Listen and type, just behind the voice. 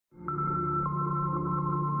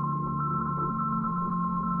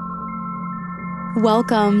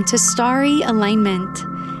Welcome to Starry Alignment,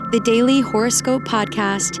 the daily horoscope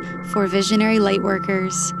podcast for visionary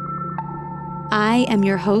lightworkers. I am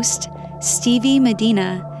your host, Stevie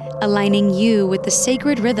Medina, aligning you with the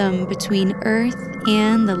sacred rhythm between Earth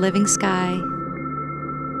and the living sky.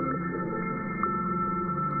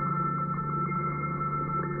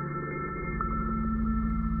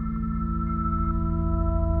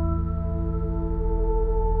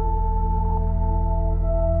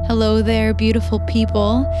 Hello there, beautiful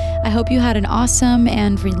people. I hope you had an awesome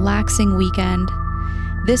and relaxing weekend.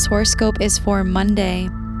 This horoscope is for Monday,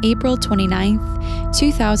 April 29th,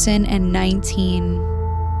 2019.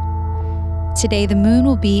 Today, the moon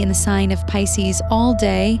will be in the sign of Pisces all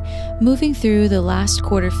day, moving through the last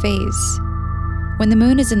quarter phase. When the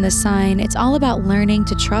moon is in this sign, it's all about learning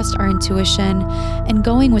to trust our intuition and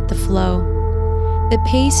going with the flow. The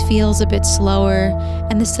pace feels a bit slower,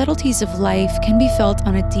 and the subtleties of life can be felt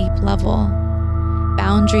on a deep level.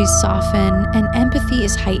 Boundaries soften, and empathy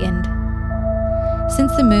is heightened.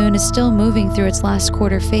 Since the moon is still moving through its last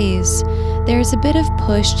quarter phase, there is a bit of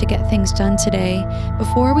push to get things done today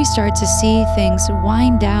before we start to see things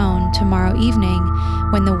wind down tomorrow evening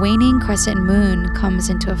when the waning crescent moon comes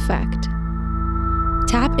into effect.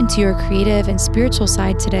 Tap into your creative and spiritual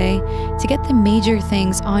side today to get the major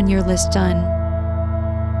things on your list done.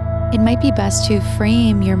 It might be best to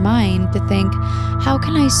frame your mind to think, how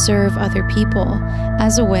can I serve other people,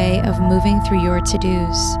 as a way of moving through your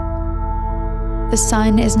to-dos. The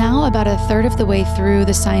sun is now about a third of the way through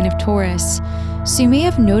the sign of Taurus, so you may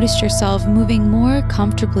have noticed yourself moving more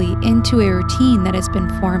comfortably into a routine that has been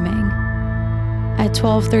forming. At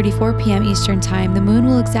 12:34 p.m. Eastern Time, the moon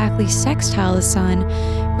will exactly sextile the sun,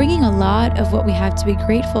 bringing a lot of what we have to be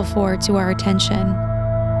grateful for to our attention.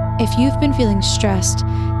 If you've been feeling stressed,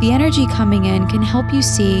 the energy coming in can help you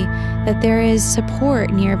see that there is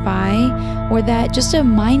support nearby, or that just a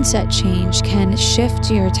mindset change can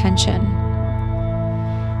shift your attention.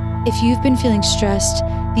 If you've been feeling stressed,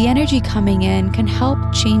 the energy coming in can help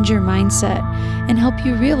change your mindset and help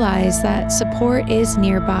you realize that support is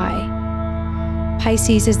nearby.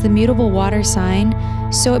 Pisces is the mutable water sign,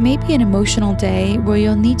 so it may be an emotional day where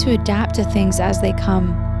you'll need to adapt to things as they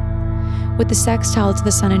come. With the sextile to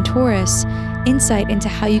the sun in Taurus, insight into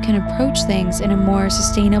how you can approach things in a more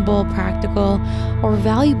sustainable, practical, or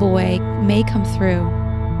valuable way may come through.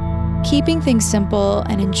 Keeping things simple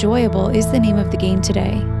and enjoyable is the name of the game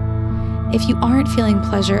today. If you aren't feeling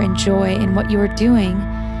pleasure and joy in what you are doing,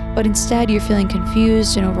 but instead you're feeling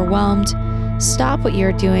confused and overwhelmed, stop what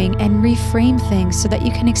you're doing and reframe things so that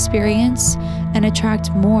you can experience and attract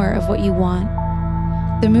more of what you want.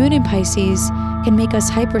 The moon in Pisces can make us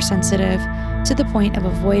hypersensitive to the point of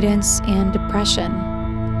avoidance and depression.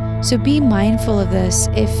 So be mindful of this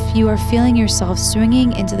if you are feeling yourself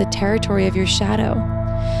swinging into the territory of your shadow.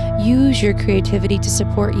 Use your creativity to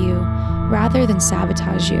support you rather than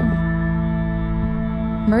sabotage you.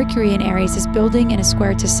 Mercury in Aries is building in a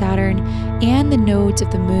square to Saturn and the nodes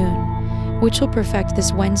of the moon, which will perfect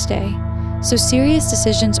this Wednesday, so serious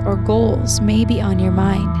decisions or goals may be on your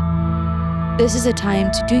mind. This is a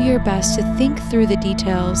time to do your best to think through the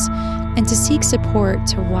details and to seek support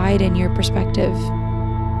to widen your perspective.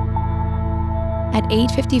 At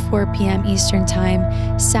 8:54 p.m. Eastern Time,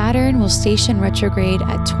 Saturn will station retrograde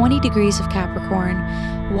at 20 degrees of Capricorn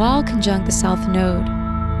while conjunct the South Node.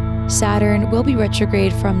 Saturn will be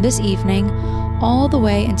retrograde from this evening all the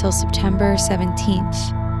way until September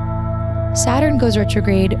 17th. Saturn goes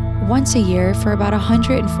retrograde once a year for about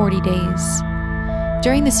 140 days.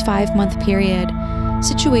 During this 5-month period,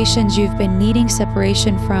 situations you've been needing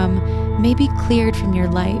separation from may be cleared from your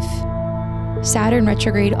life. Saturn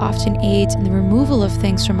retrograde often aids in the removal of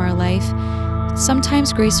things from our life,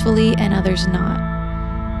 sometimes gracefully and others not.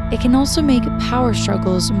 It can also make power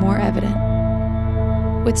struggles more evident.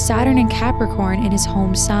 With Saturn in Capricorn in his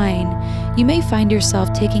home sign, you may find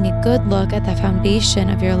yourself taking a good look at the foundation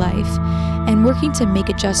of your life and working to make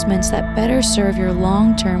adjustments that better serve your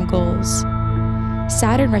long-term goals.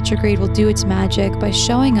 Saturn retrograde will do its magic by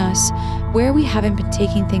showing us where we haven't been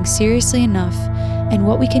taking things seriously enough and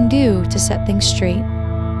what we can do to set things straight.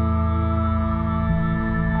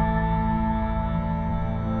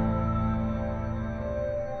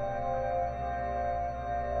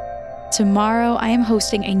 Tomorrow, I am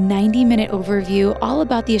hosting a 90-minute overview all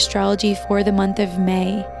about the astrology for the month of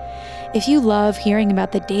May. If you love hearing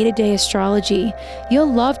about the day-to-day astrology,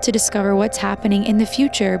 you'll love to discover what's happening in the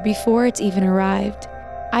future before it's even arrived.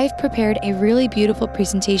 I've prepared a really beautiful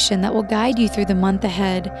presentation that will guide you through the month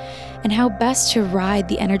ahead and how best to ride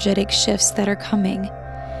the energetic shifts that are coming.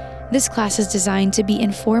 This class is designed to be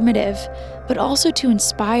informative, but also to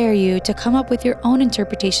inspire you to come up with your own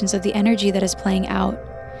interpretations of the energy that is playing out.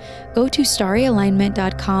 Go to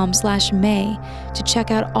starryalignment.com/May to check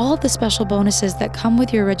out all of the special bonuses that come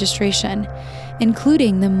with your registration,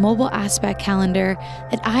 including the mobile aspect calendar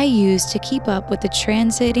that I use to keep up with the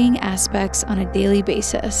transiting aspects on a daily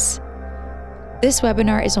basis. This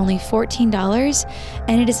webinar is only $14,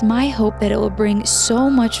 and it is my hope that it will bring so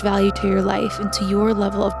much value to your life and to your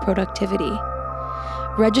level of productivity.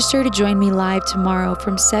 Register to join me live tomorrow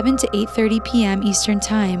from 7 to 8:30 p.m. Eastern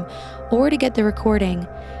Time, or to get the recording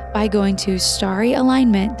by going to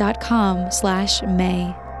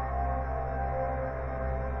starryalignment.com/May.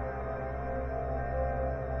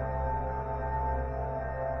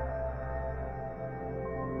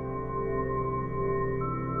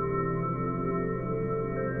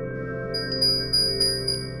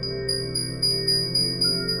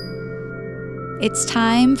 It's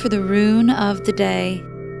time for the rune of the day.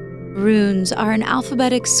 Runes are an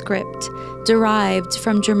alphabetic script derived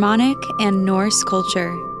from Germanic and Norse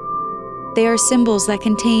culture. They are symbols that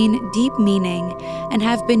contain deep meaning and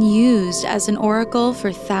have been used as an oracle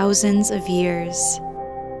for thousands of years.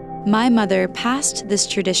 My mother passed this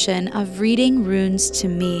tradition of reading runes to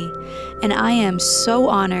me, and I am so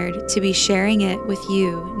honored to be sharing it with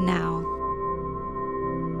you now.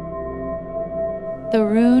 The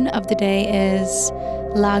rune of the day is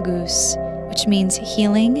Lagus, which means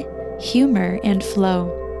healing, humor, and flow.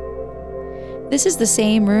 This is the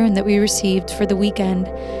same rune that we received for the weekend,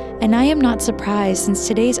 and I am not surprised since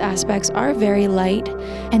today's aspects are very light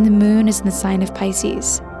and the moon is in the sign of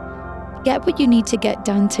Pisces. Get what you need to get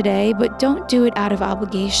done today, but don't do it out of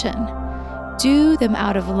obligation. Do them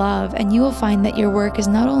out of love, and you will find that your work is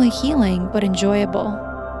not only healing, but enjoyable.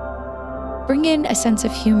 Bring in a sense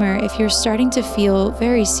of humor if you're starting to feel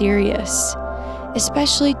very serious,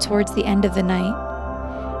 especially towards the end of the night.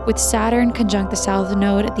 With Saturn conjunct the South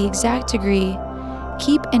Node at the exact degree,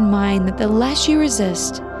 keep in mind that the less you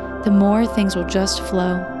resist, the more things will just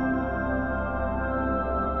flow.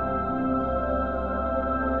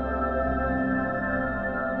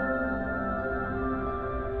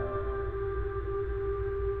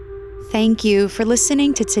 Thank you for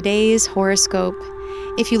listening to today's horoscope.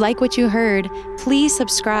 If you like what you heard, please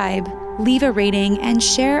subscribe, leave a rating, and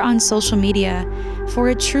share on social media, for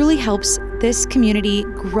it truly helps this community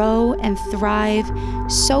grow and thrive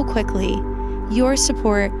so quickly. Your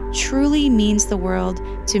support truly means the world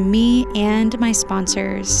to me and my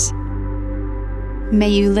sponsors. May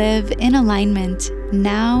you live in alignment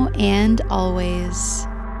now and always.